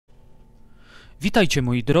Witajcie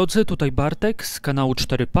moi drodzy, tutaj Bartek z kanału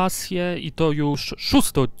 4 Pasje i to już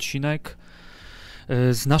 6. odcinek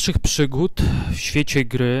z naszych przygód w świecie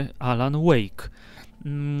gry Alan Wake.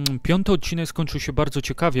 5. odcinek skończył się bardzo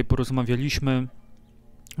ciekawie, porozmawialiśmy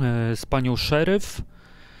z panią szeryf.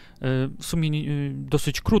 W sumie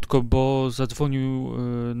dosyć krótko, bo zadzwonił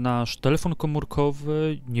nasz telefon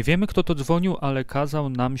komórkowy. Nie wiemy, kto to dzwonił, ale kazał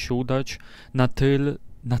nam się udać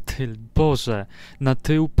na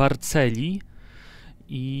tył parceli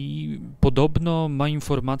i podobno ma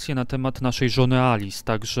informacje na temat naszej żony Alice,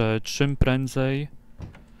 także czym prędzej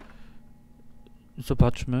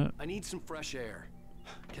zobaczmy. I need some fresh air.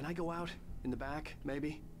 Can I go out in the back, maybe?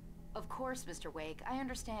 Of course, Mr. Wake. I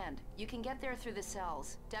understand. You can get there through the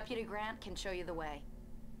cells. Deputy Grant can show you the way.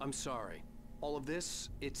 I'm sorry. All of this,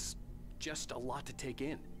 it's just a lot to take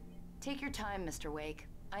in. Take your time, Mr. Wake.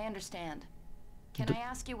 I understand. Can I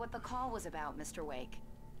ask you what the call was about, Mr. Wake?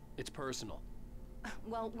 It's personal.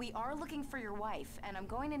 Well, we are looking for your wife, and I'm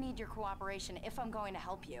going to need your cooperation if I'm going to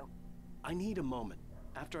help you. I need a moment,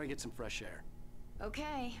 after I get some fresh air.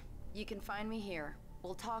 Okay. You can find me here.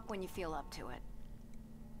 We'll talk when you feel up to it.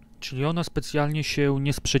 Czyli ona specjalnie się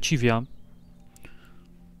nie sprzeciwia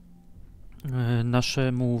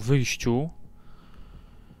naszemu wyjściu.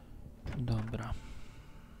 Dobra.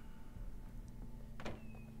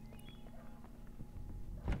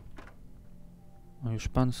 No już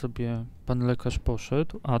pan lekarz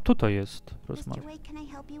poszedł. A, tutaj jest. Rozmawia. Mr. Wake, can I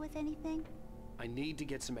help you with anything? I need to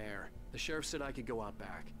get some air. The sheriff said I could go out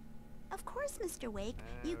back. Of course, Mr. Wake.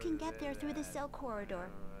 You can get there through the cell corridor.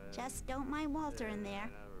 Just don't mind Walter in there.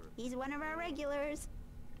 He's one of our regulars.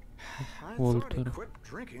 I thought he quit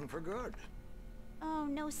drinking for good. Oh,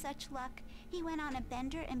 no such luck. He went on a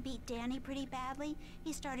bender and beat Danny pretty badly.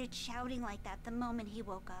 He started shouting like that the moment he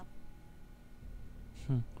woke up.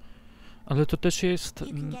 Ale to też jest...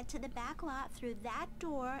 You can get to the back lot through that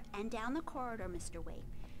door and down the corridor, Mr. Wake.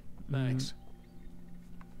 Thanks.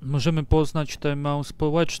 Możemy poznać tę małą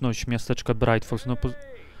społeczność miasteczka Bright Falls. No,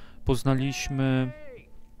 poznaliśmy...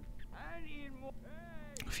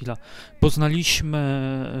 Chwila. Poznaliśmy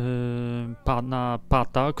pana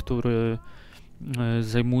Pata, który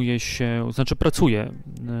zajmuje się, znaczy pracuje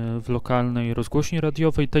w lokalnej rozgłośni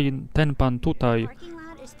radiowej. Ten pan tutaj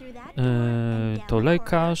to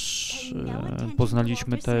lekarz.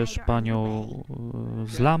 Poznaliśmy też panią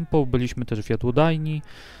z lampą, byliśmy też w jadłodajni.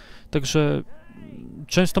 Także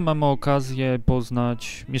często mamy okazję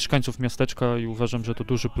poznać mieszkańców miasteczka i uważam, że to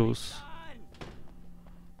duży plus.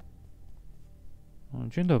 O,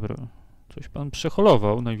 dzień dobry. Coś pan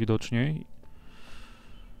przeholował najwidoczniej.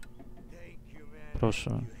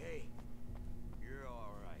 Proszę.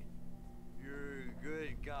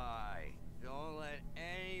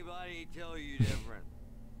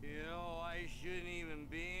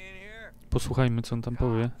 Posłuchajmy, co on tam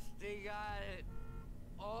powie.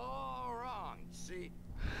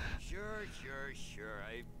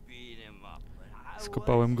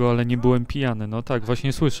 Skopałem go, ale nie byłem pijany. No tak,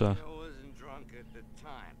 właśnie słyszę.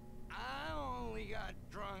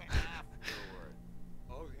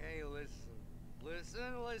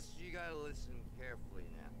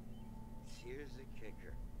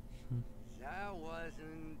 That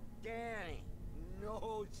wasn't Danny.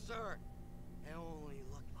 No, sir. It only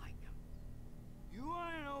looked like him. You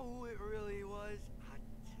wanna know who it really was? I'll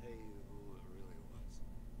tell you who it really was.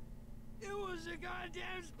 It was a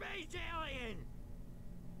goddamn space alien!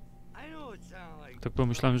 I know it sounds like... Tak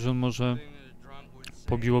pomyślałem, że on może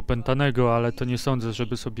pobił opętanego, ale to nie sądzę,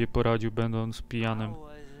 żeby sobie poradził, będąc pijanym.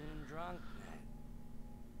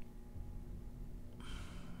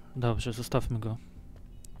 Dobrze, zostawmy go.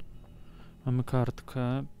 Mamy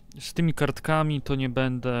kartkę. Z tymi kartkami to nie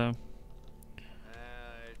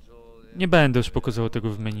będę już pokazywał tego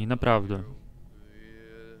w menu, naprawdę.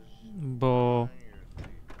 Bo...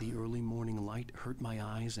 The early morning light hurt my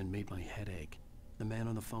eyes and made my head ache. The man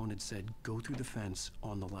on the phone had said, go through the fence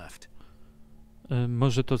on the left.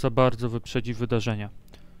 Może to za bardzo wyprzedzi wydarzenia.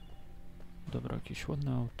 Dobra, jakieś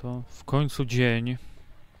ładne auto. W końcu dzień.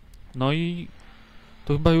 No i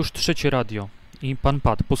to chyba już trzecie radio. I pan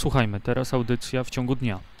Pat, posłuchajmy, teraz audycja w ciągu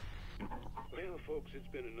dnia.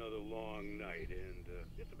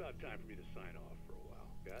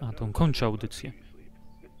 A, to on kończy audycję.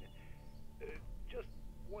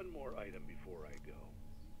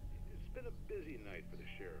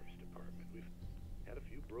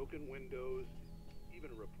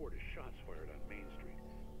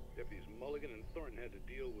 Had to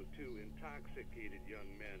deal with two intoxicated young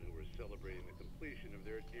men who were celebrating the completion of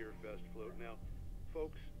their Deer Fest float. Now,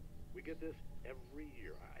 folks, we get this every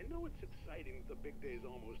year. I know it's exciting, the big day's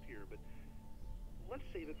almost here, but let's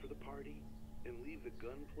save it for the party. and leave the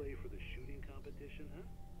gunplay for the shooting competition, huh?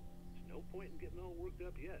 There's no point in getting all worked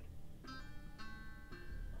up yet.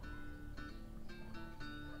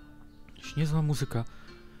 Niezła muzyka.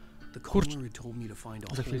 Kurczę,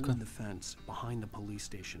 za chwilkę.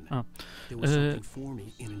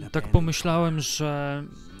 Tak pomyślałem, że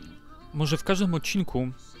może w każdym odcinku,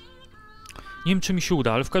 nie wiem czy mi się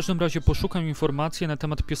uda, ale w każdym razie poszukam informacji na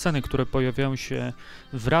temat piosenek, które pojawiają się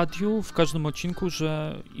w radiu w każdym odcinku,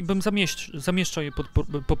 i bym zamieszczał je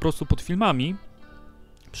po prostu pod filmami.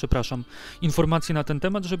 Przepraszam, informacje na ten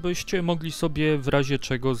temat, żebyście mogli sobie w razie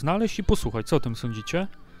czego znaleźć i posłuchać. Co o tym sądzicie?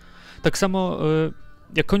 Tak samo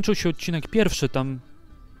jak kończył się odcinek pierwszy, tam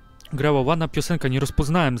grała ładna piosenka, nie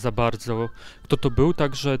rozpoznałem za bardzo, kto to był,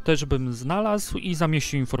 także też bym znalazł i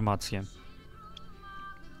zamieścił informacje.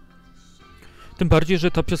 Tym bardziej,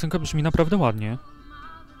 że ta piosenka brzmi naprawdę ładnie.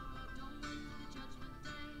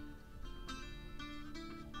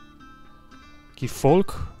 Taki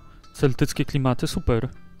folk, celtyckie klimaty, super.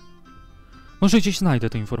 Może gdzieś znajdę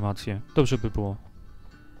te informacje, dobrze by było.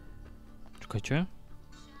 Czekajcie.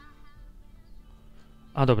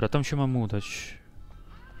 A dobra, tam się mam udać.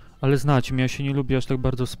 Ale znacie mnie, ja się nie lubię aż tak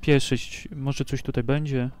bardzo spieszyć. Może coś tutaj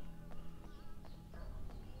będzie?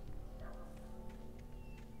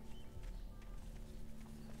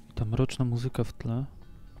 Ta mroczna muzyka w tle.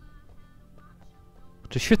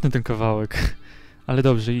 Czy świetny ten kawałek. Ale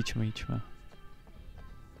dobrze, idźmy.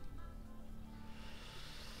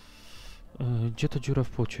 Gdzie ta dziura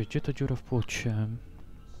w płocie?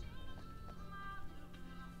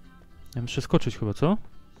 Ja muszę skoczyć chyba, co?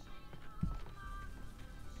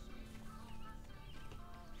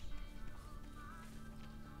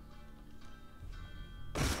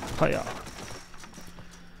 Haja.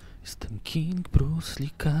 Jestem King Bruce Lee,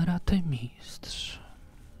 karate mistrz.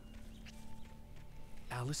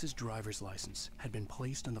 Alice's driver's license had been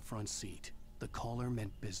placed on the front seat. The caller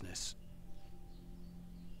meant business.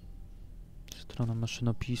 Strona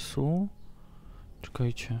maszynopisu.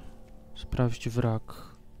 Czekajcie. Sprawdź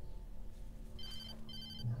wrak.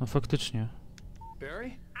 No faktycznie. Barry?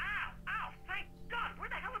 Ow! Thank God! Where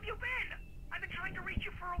the hell have you been? I've been trying to reach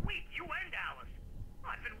you for a week, you and Alice.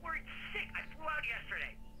 I've been worried sick. I flew out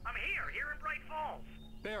yesterday. I'm here in Bright Falls.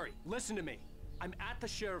 Barry, listen to me. I'm at the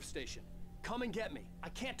sheriff's station. Come and get me. I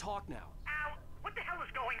can't talk now. Al, what the hell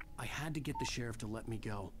is going on? I had to get the sheriff to let me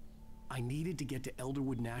go. I needed to get to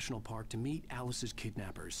Elderwood National Park to meet Alice's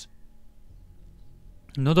kidnappers.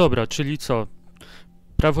 No dobra, czyli co?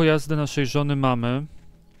 Prawo jazdy naszej żony mamy.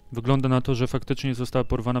 Wygląda na to, że faktycznie została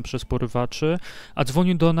porwana przez porywaczy, a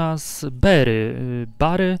dzwonił do nas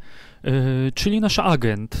Barry, czyli nasz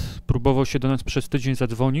agent. Próbował się do nas przez tydzień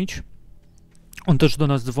zadzwonić. On też do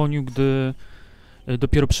nas dzwonił, gdy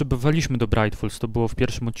dopiero przybywaliśmy do Bright Falls, to było w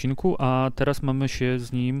pierwszym odcinku, a teraz mamy się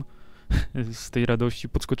z nim, z tej radości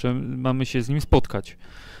podskoczyłem, mamy się z nim spotkać.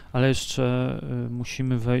 Ale jeszcze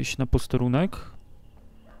musimy wejść na posterunek.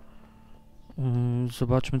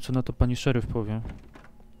 Zobaczmy, co na to pani szeryf powie.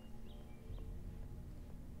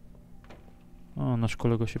 O, nasz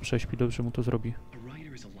kolega się prześpi, dobrze mu to zrobi.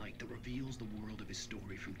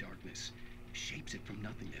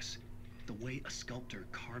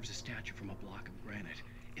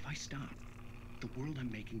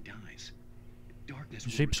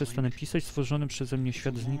 Jeżeli przestanę pisać, stworzony przeze mnie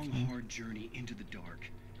świat zniknie.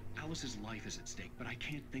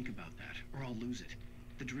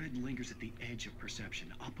 The dread lingers at the edge of perception.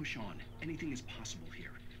 I'll push on. Anything is possible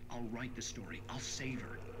here. I'll write the story. I'll save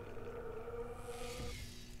her.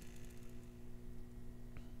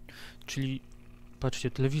 Czyli,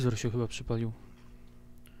 patrzcie, telewizor się chyba przypalił.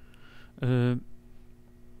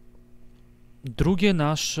 Drugie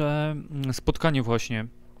nasze spotkanie właśnie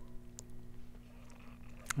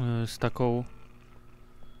z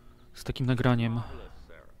takim nagraniem.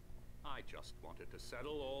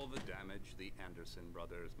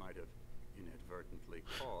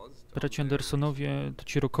 Braci Andersonowie to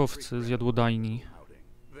ci rokowcy z jadłodajni.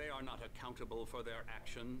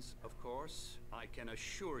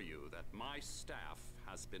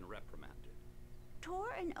 Tor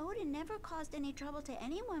and Odin never caused any trouble to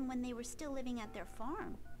anyone when they were still living at their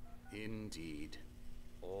farm. Indeed.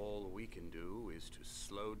 All we can do is to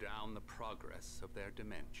slow down the progress of their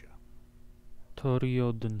dementia. Tor i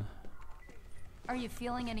Odin. Are you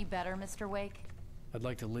feeling any better, Mr. Wake? I'd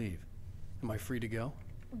like to leave. Am I free to go?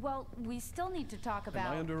 Well, we still need to talk about...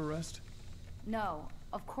 Am I under arrest? No,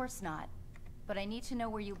 of course not. But I need to know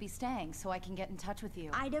where you'll be staying so I can get in touch with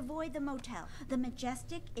you. I'd avoid the motel. The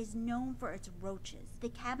Majestic is known for its roaches. The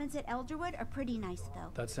cabins at Elderwood are pretty nice,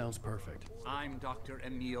 though. That sounds perfect. I'm Dr.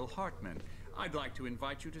 Emil Hartman. I'd like to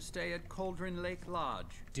invite you to stay at Cauldron Lake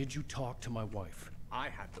Lodge. Did you talk to my wife? I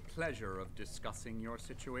had the pleasure of discussing your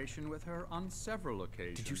situation with her on several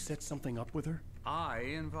occasions. Did you set something up with her? I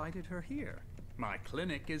invited her here. My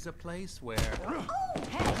clinic is a place where... Oh,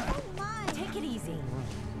 hey! Oh my! Take it easy.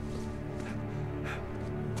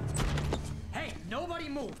 Hey, nobody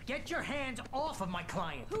move! Get your hands off of my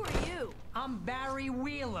client! Who are you? I'm Barry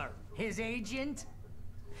Wheeler, his agent.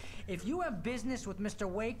 If you have business with Mr.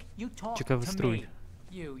 Wake, you talk Ciekawy to strój. me.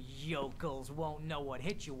 You yokels won't know what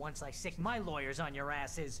hit you once I sick my lawyers on your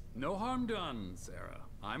asses. No harm done, Sarah.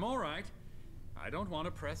 I'm all right. I don't want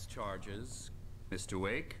to press charges. Mr.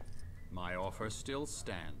 Wake, my offer still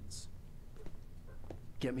stands.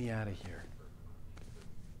 Get me out of here.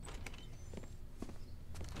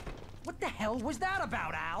 What the hell was that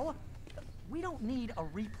about, Al? We don't need a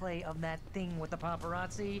replay of that thing with the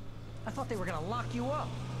paparazzi. I thought they were gonna lock you up.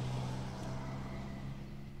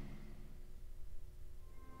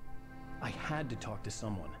 I had to talk to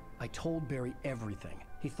someone. I told Barry everything.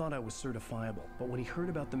 He thought I was certifiable, but when he heard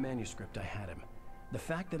about the manuscript, I had him. The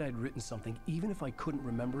fact that I'd written something, even if I couldn't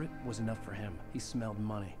remember it, was enough for him. He smelled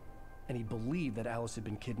money. And he believed that Alice had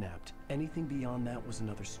been kidnapped. Anything beyond that was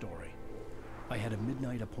another story. I had a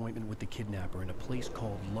midnight appointment with the kidnapper in a place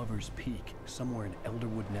called Lover's Peak, somewhere in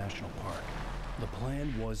Elderwood National Park. The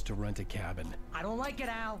plan was to rent a cabin. I don't like it,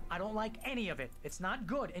 Al. I don't like any of it. It's not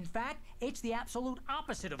good. In fact, it's the absolute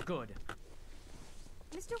opposite of good.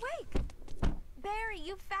 Mr. Wake! Barry,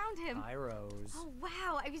 you found him! Hi, Rose. Oh,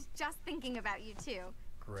 wow, I was just thinking about you, too.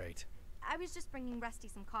 Great. I was just bringing Rusty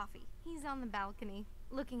some coffee. He's on the balcony,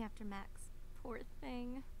 looking after Max. Poor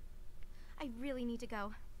thing. I really need to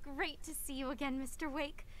go. Great to see you again, Mr.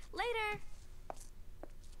 Wake. Later!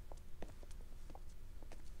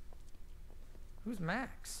 Who's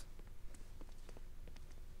Max?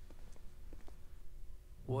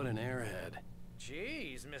 What an airhead.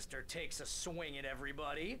 Jeez, Mr. Takes a swing at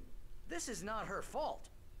everybody. This is not her fault.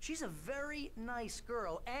 She's a very nice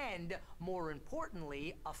girl and, more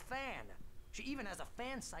importantly, a fan. She even has a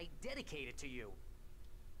fan site dedicated to you.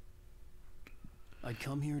 I'd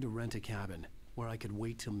come here to rent a cabin, where I could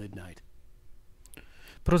wait till midnight.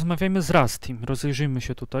 Porozmawiajmy z Rustym. Rozejrzyjmy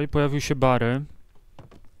się tutaj. Pojawił się Barry.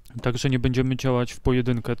 Także nie będziemy działać w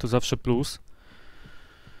pojedynkę, to zawsze plus.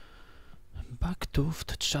 Back to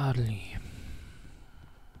Charlie.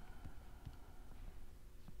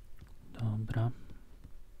 Dobra.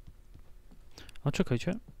 O,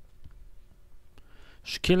 czekajcie.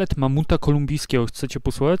 Szkielet mamuta kolumbijskiego. Chcecie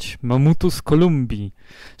posłuchać? Mamutu z Kolumbii.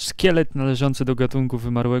 Szkielet należący do gatunku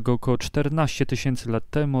wymarłego około 14 000 lat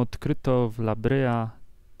temu. Odkryto w La Brea,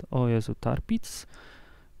 o Jezu, Tarpic?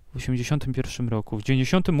 W 1981 roku. W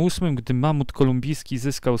 1998, gdy mamut kolumbijski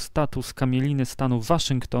zyskał status kamieliny stanu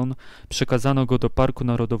Waszyngton, przekazano go do Parku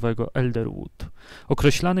Narodowego Elderwood.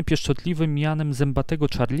 Określany pieszczotliwym mianem zębatego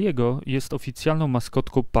Charliego, jest oficjalną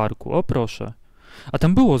maskotką parku. O proszę. A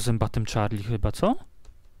tam było z zębatym Charlie chyba, co?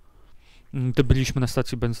 Gdy byliśmy na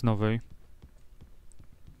stacji benzynowej.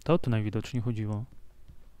 To o to najwidoczniej chodziło.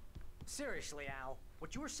 Seriously, Al,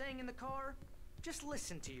 what you were saying in the car? Just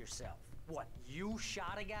listen to yourself. What, you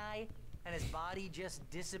shot a guy and his body just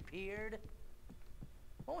disappeared?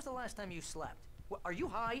 When was the last time you slept? Are you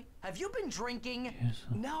high? Have you been drinking? Jezu.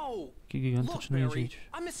 No! Jaki Look, gigantyczny Barry, niedźwiedź.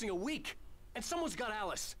 I'm missing a week, and someone's got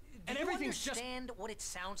Alice. And Do you everything's just... understand what it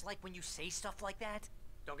sounds like when you say stuff like that?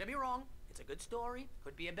 Don't get me wrong, it's a good story,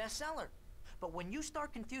 could be a bestseller. But when you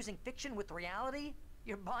start confusing fiction with reality,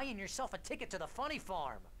 you're buying yourself a ticket to the funny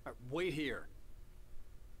farm. Wait here.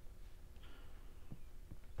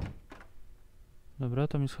 Dobra,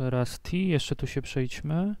 tam jest Rusty. Jeszcze tu się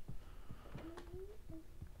przejdźmy.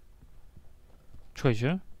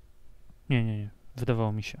 Czekajcie. Nie.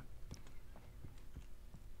 Wydawało mi się.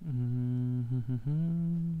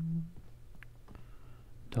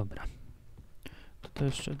 Dobra. To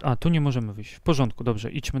jeszcze... A, tu nie możemy wyjść. W porządku,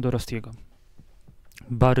 dobrze. Idźmy do Rusty'ego.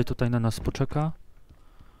 Barry tutaj na nas poczeka.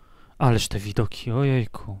 Ależ te widoki,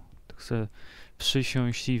 ojejku. Tak sobie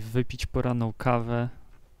przysiąść i wypić poranną kawę.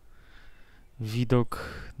 Widok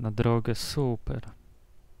na drogę, super.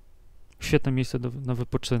 Świetne miejsce na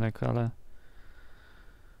wypoczynek, ale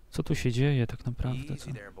co tu się dzieje tak naprawdę?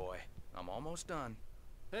 Co?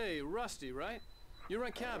 Hey, Rusty, right? You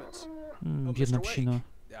rent cabins. Biedna psina.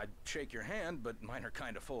 I'd shake your hand, but mine are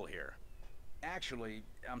kind of full here. Actually,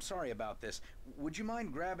 I'm sorry about this. Would you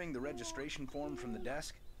mind grabbing the registration form from the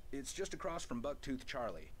desk? It's just across from Bucktooth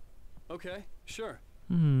Charlie. Okay, sure.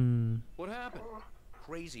 What happened?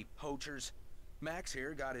 Crazy poachers. Max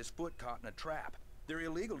here got his foot caught in a trap. They're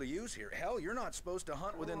illegal to use here. Hell, you're not supposed to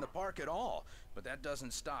hunt within the park at all. But that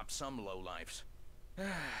doesn't stop some lowlifes.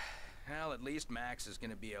 Hell, at least Max is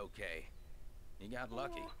gonna be okay. You got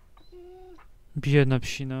lucky. Biedna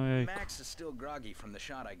psina, jejku. Max is still groggy from the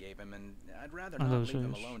shot I gave him, and I'd rather not leave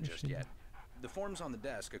him alone just yet. The form's on the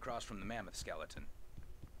desk across from the mammoth skeleton.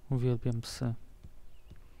 Uwielbiam psy.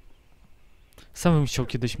 Sam bym chciał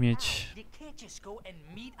kiedyś mieć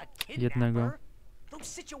jednego. Those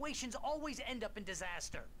situations always end up in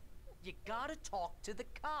disaster. You gotta talk to the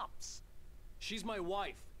cops. She's my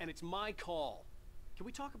wife, and it's my call. Can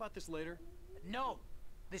we talk about this later? No.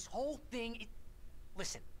 This whole thing is...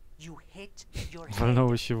 Listen, you hit your head.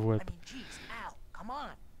 Walnęło się w łeb. I mean, jeez, Al, come on.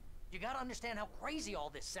 You gotta understand how crazy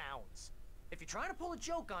all this sounds. If you're trying to pull a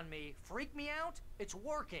joke on me, freak me out, it's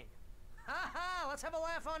working. Ha ha, let's have a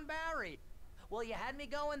laugh on Barry. Well, you had me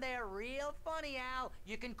going there real funny, Al.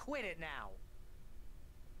 You can quit it now.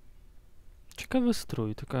 Ciekawy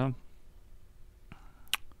strój, taka...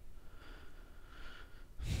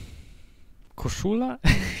 Koszula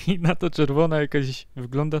i na to czerwona jakaś...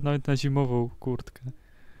 Wygląda nawet na zimową kurtkę.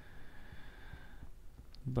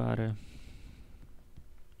 Bary.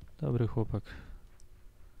 Dobry chłopak.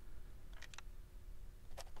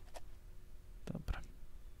 Dobra.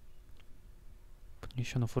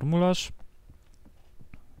 Podniesiono formularz.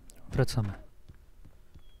 Wracamy.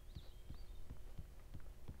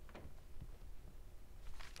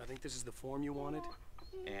 I think this is the form you wanted.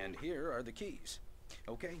 And here are the keys.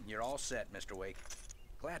 Okay, you're all set, Mr. Wake.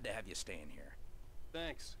 Glad to have you staying here.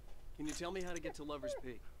 Thanks. Can you tell me how to get to Lover's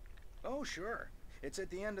Peak? Oh, sure. It's at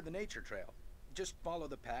the end of the nature trail. Just follow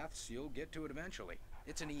the paths, you'll get to it eventually.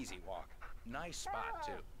 It's an easy walk. Nice spot,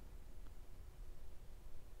 too.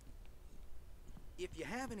 If you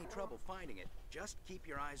have any trouble finding it, just keep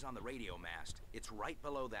your eyes on the radio mast. It's right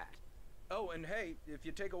below that. Oh, and hey, if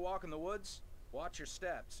you take a walk in the woods, watch your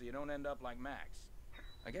steps so you don't end up like Max.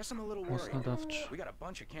 I guess I'm a little worried. We got a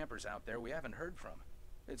bunch of campers out there we haven't heard from.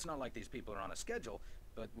 It's not like these people are on a schedule,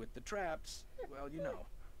 but with the traps, well, you know.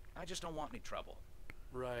 I just don't want any trouble.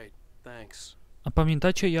 Right, thanks. A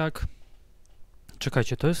pamiętacie jak...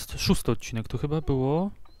 Czekajcie, to jest 6. odcinek, to chyba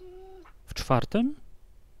było... W 4?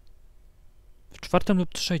 W 4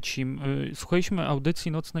 lub 3. Słuchaliśmy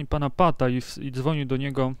audycji nocnej pana Pata i dzwonił do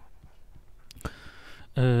niego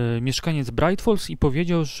mieszkaniec Bright Falls i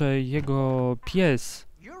powiedział, że jego pies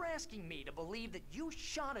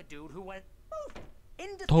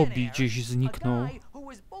Toby gdzieś zniknął.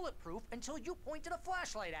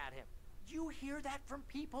 You hear that from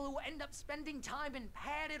people who end up spending time in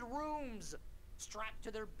padded rooms, strapped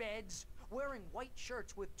to their beds, wearing white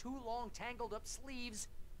shirts with too long tangled up sleeves,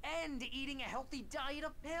 and eating a healthy diet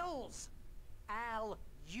of pills. Al,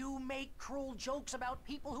 you make cruel jokes about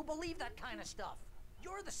people who believe that kind of stuff.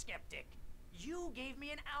 You're the skeptic. You gave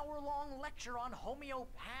me an hour-long lecture on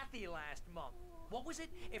homeopathy last month. What was it?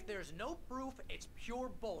 If there's no proof, it's pure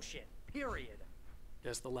bullshit. Period.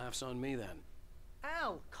 Guess the laugh's on me then.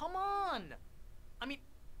 Al, come on! I mean,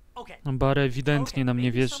 okay. Barry ewidentnie nam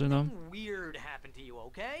nie wierzy, no. Weird happened to you,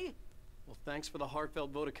 okay? Well, thanks for the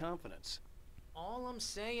heartfelt vote of confidence. All I'm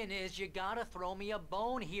saying is you gotta throw me a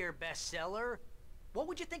bone here, bestseller. What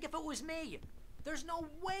would you think if it was me? There's no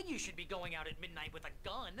way you should be going out at midnight with a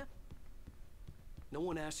gun. No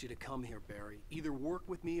one asked you to come here, Barry. Either work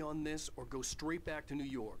with me on this or go straight back to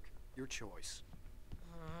New York. Your choice.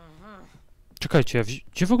 Czekajcie,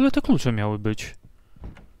 gdzie w ogóle te klucze miały być?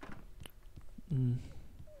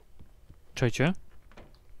 Czekajcie.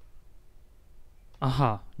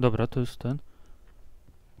 Aha, dobra, to jest ten.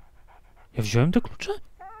 Ja wziąłem te klucze?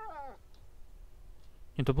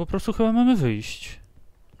 Nie, to po prostu chyba mamy wyjść.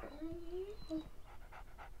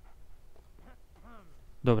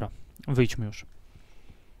 Dobra, wyjdźmy już.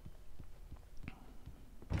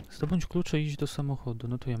 Zdobądź klucze i idź do samochodu.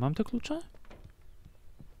 No to ja mam te klucze?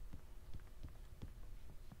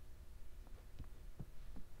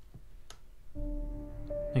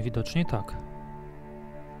 Najwidoczniej tak.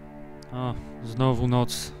 A, znowu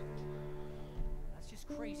noc. That's just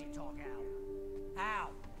crazy talk, Al.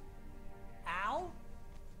 Al? Al?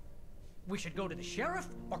 We should go to the sheriff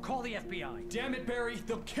or call the FBI. Damn it, Barry,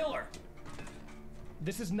 they'll kill her.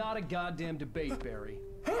 This is not a goddamn debate, Barry.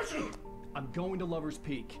 I'm going to Lover's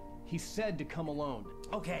Peak. He said to come alone.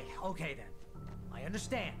 Okay, okay then. I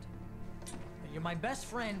understand. You're my best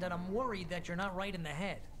friend and I'm worried that you're not right in the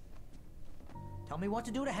head. Tell me what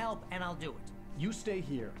to do to help and I'll do it. You stay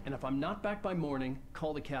here, and if I'm not back by morning,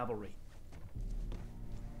 call the cavalry.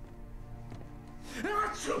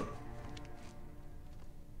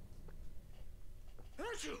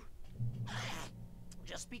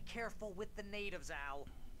 Just be careful with the natives, Al.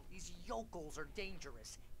 These yokels are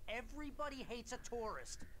dangerous. Everybody hates a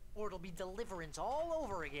tourist, or it'll be deliverance all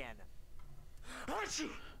over again.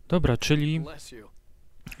 Dobra, czyli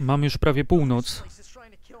mam już prawie północ.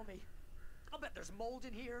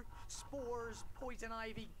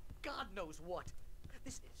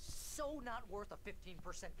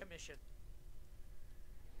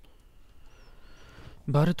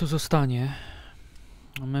 Barry tu zostanie.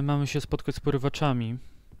 A my mamy się spotkać z porywaczami.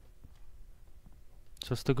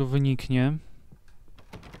 Co z tego wyniknie?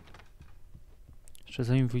 Jeszcze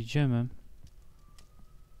zanim wyjdziemy.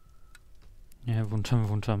 Nie,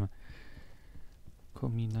 włączamy.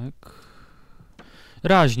 Kominek.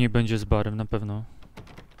 Raźniej będzie z Barrym na pewno.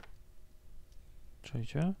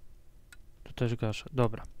 Czekajcie. Tu też gaszę.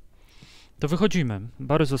 Dobra. To wychodzimy.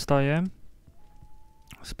 Barry zostaje.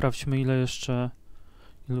 Sprawdźmy ile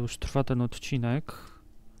już trwa ten odcinek.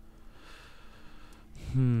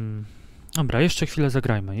 Dobra, jeszcze chwilę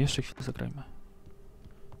zagrajmy.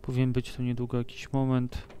 Powinien być tu niedługo jakiś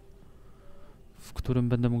moment, w którym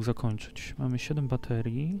będę mógł zakończyć. Mamy 7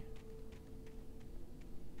 baterii.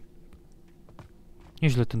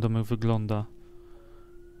 Nieźle ten domek wygląda.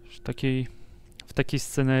 W takiej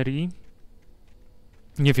scenerii.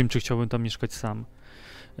 Nie wiem, czy chciałbym tam mieszkać sam.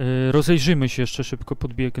 Rozejrzyjmy się jeszcze szybko,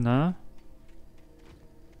 podbiegnę.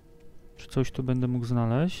 Czy coś tu będę mógł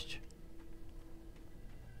znaleźć?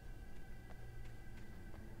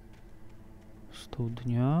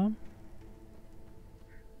 Studnia.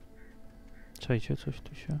 Czekajcie, coś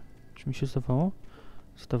tu się... Czy mi się zdawało?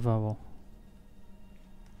 Zdawało.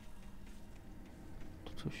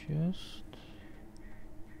 Tu coś jest?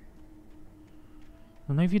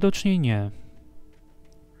 No najwidoczniej nie.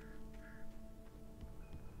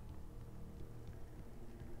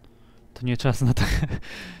 To nie czas na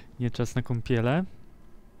nie czas na kąpiele.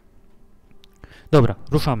 Dobra,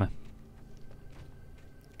 ruszamy.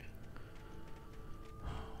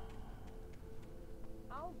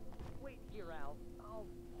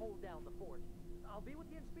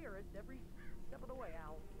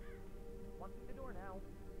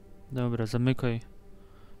 Dobra, zamykaj.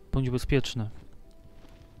 Bądź bezpieczny.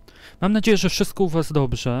 Mam nadzieję, że wszystko u was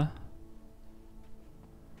dobrze.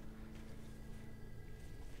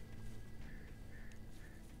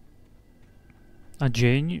 A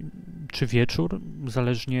dzień, czy wieczór,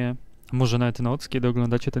 zależnie, może nawet noc, kiedy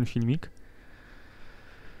oglądacie ten filmik,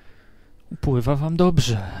 upływa wam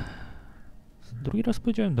dobrze. Drugi raz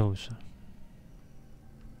powiedziałem dobrze.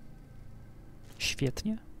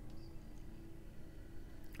 Świetnie.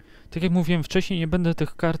 Tak jak mówiłem wcześniej, nie będę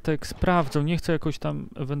tych kartek sprawdzał, nie chcę jakoś tam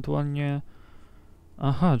ewentualnie...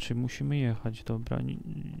 Aha, czyli musimy jechać, dobra.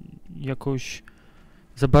 Jakoś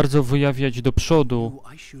za bardzo wyjawiać do przodu.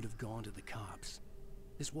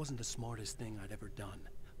 This wasn't the smartest thing I'd ever done,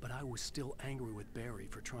 but I was still angry with Barry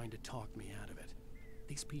for trying to talk me out of it.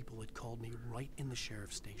 These people had called me right in the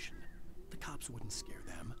sheriff's station. The cops wouldn't scare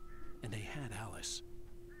them, and they had Alice.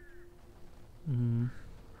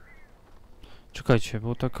 Czekajcie,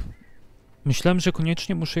 bo tak... Myślałem, że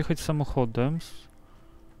koniecznie muszę jechać samochodem.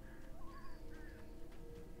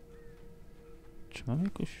 Czy mam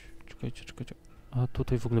jakoś... Czekajcie. A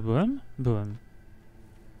tutaj w ogóle byłem? Byłem.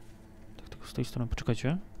 Tak, tylko z tej strony,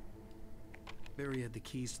 poczekajcie. Barry had the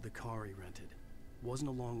keys to the car he rented. Wasn't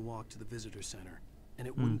a long walk to the visitor center, and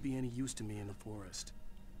it wouldn't be any use to me in the forest.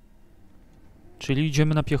 Czyli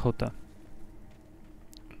idziemy na piechotę.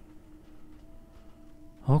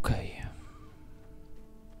 Okej.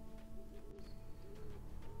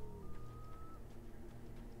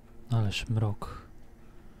 Ależ mrok.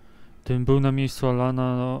 Gdybym był na miejscu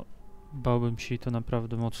Alana, no bałbym się i to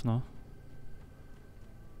naprawdę mocno.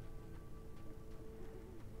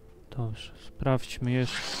 Dobrze, sprawdźmy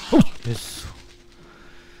jeszcze. O! Jezu.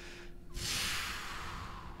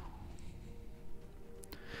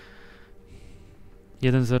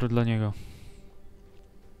 Jeden 0 dla niego.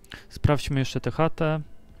 Sprawdźmy jeszcze tę chatę.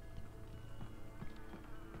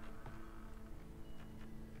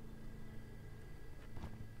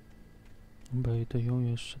 Wejdę ją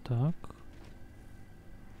jeszcze tak.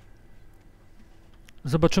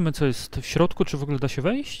 Zobaczymy, co jest w środku, czy w ogóle da się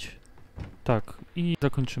wejść. Tak, i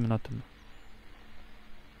zakończymy na tym.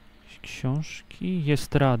 Książki,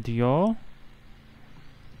 jest radio.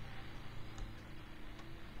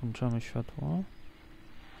 Włączamy światło.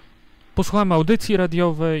 Posłuchamy audycji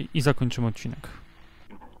radiowej i zakończymy odcinek.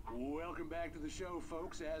 Welcome back to the show,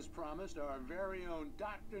 folks. As promised, our very own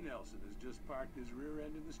Dr. Nelson has just parked his rear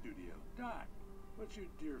end in the studio. Doc, what's your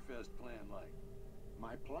Deerfest plan like?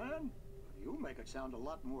 My plan? You make it sound a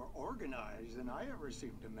lot more organized than I ever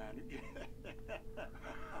seem to manage.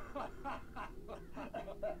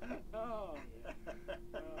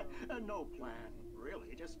 No plan,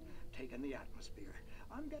 really. Just taking the atmosphere.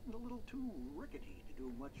 I'm getting a little too rickety to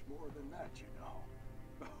do much more than that, you know.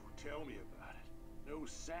 Oh, tell me about it. No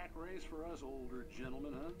sack race for us older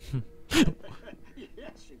gentlemen, huh?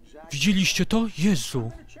 Yes, exactly. Widzieliście to?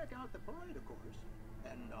 Jezu! Check out the parade, of course.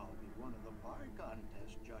 And I'll be one of the pie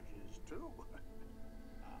contest judges, too.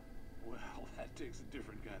 Well, that takes a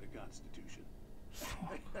different kind of constitution.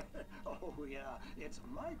 Oh, yeah, it's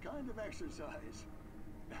my kind of exercise.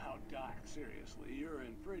 Now, Doc, seriously, you're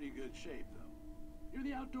in pretty good shape, though. You're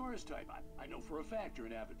the outdoors type. I know for a fact you're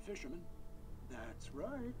an avid fisherman. That's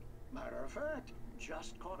right. Matter of fact,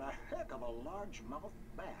 just caught a heck of a largemouth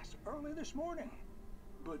bass early this morning.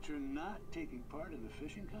 But you're not taking part in the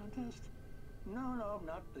fishing contest? No,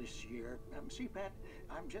 not this year. See, Pat,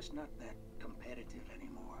 I'm just not that competitive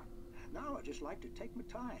anymore. Now I just like to take my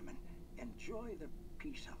time and enjoy the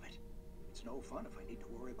peace of it. It's no fun if I need to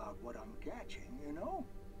worry about what I'm catching, you know?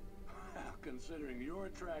 Well, considering your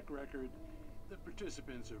track record, the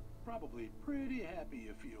participants are probably pretty happy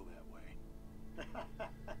you feel that way.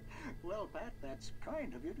 Well, Pat, that's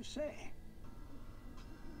kind of you to say.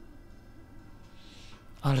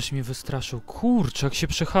 Ależ mnie wystraszył. Kurczę, jak się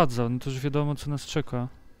przechadza, no to już wiadomo, co nas czeka.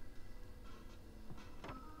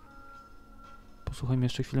 Posłuchajmy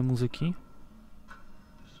jeszcze chwilę muzyki.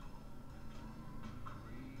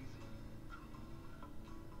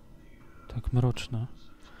 Tak mroczna.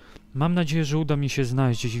 Mam nadzieję, że uda mi się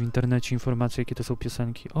znaleźć gdzieś w internecie informacje, jakie to są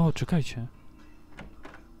piosenki. O, czekajcie.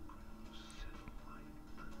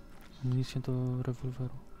 Amunicja do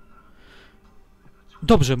rewolweru.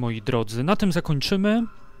 Dobrze, moi drodzy, na tym zakończymy.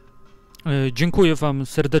 Dziękuję wam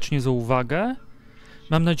serdecznie za uwagę.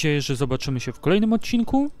 Mam nadzieję, że zobaczymy się w kolejnym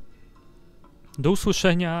odcinku. Do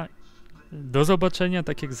usłyszenia, do zobaczenia,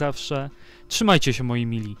 tak jak zawsze. Trzymajcie się, moi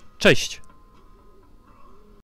mili. Cześć!